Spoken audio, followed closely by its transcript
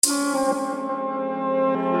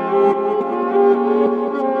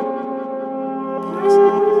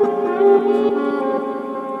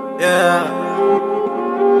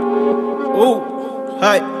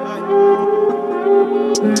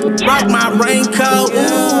raincoat,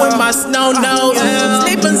 ooh, with my snow nose.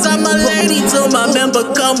 Sleep inside my lady till my member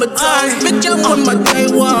comatose. Bitch, I'm with my day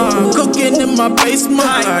one, cooking in my basement.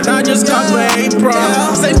 I just got my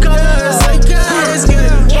apron, same color, same colors.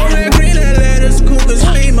 Orange and green and lettuce, cougars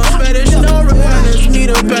feed my fetish. No repentance, meet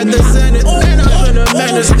up at the Senate. Man, I'm finna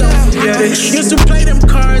menace, don't forget it. Used to play them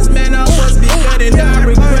cards, man, I was be betting. I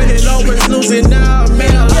regret it, always losing now.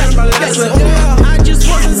 Man, I learned my lesson. I just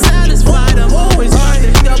wasn't satisfied, I'm always trying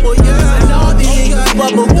to double, yeah. And all these niggas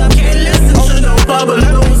bubble gum, can't listen to no bubble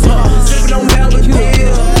loser. Sip no never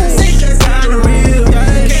deal, say that's not real.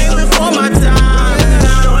 Came before my time, and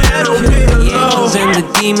I don't have no pillow. And the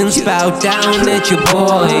demons bow down at your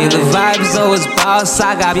boy. The vibes always boss,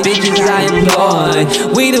 I got bitches I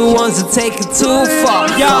employ. We the ones that take it too far.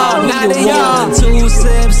 Now they young. 2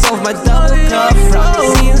 sips off my double cup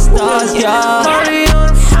from seeing stars, y'all. Party on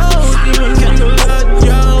the floor, even get the blood,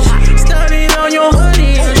 yo. Studying on your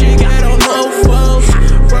hoodie, and she got on mofos.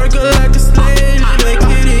 Working like a slave, like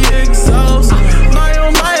kitty exhaust. My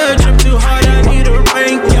oh my, a trip too hard, I need a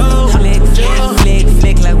rank, yo. Flick, flick, flick,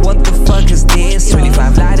 flick, like what the fuck is this?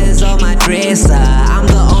 25 lighters on my dresser, I'm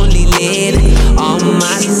the only lady. On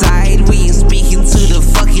my side, we ain't speaking to the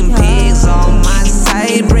fucking pigs. On my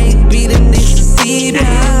side, break beat and next to see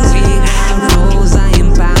pigs. We got rules, I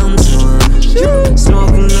ain't bound to them.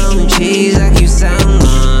 Smoking on cheese, I keep sound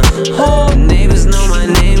on. Neighbors know my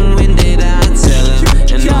name, when did I tell them?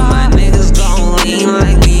 And all my niggas gon' lean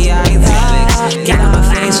like the italics. Get out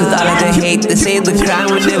my face with all of the hate. They say the crime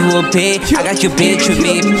will never pay. I got your bitch with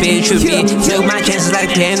me, bitch with me. Took my chances like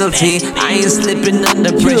penalty. I ain't slipping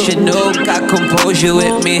under pressure, no. Got composure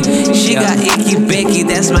with me. She got icky Becky,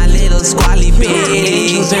 that's my little squally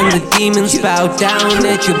bitch. And the demons bow down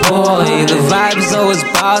at your boy. The vibes always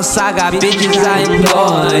boss, I got bitches I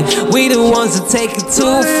employ. We the ones that take it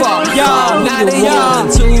too far. Now they young.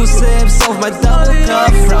 2 sips off my double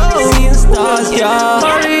cup from seeing stars, y'all.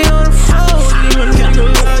 Party on the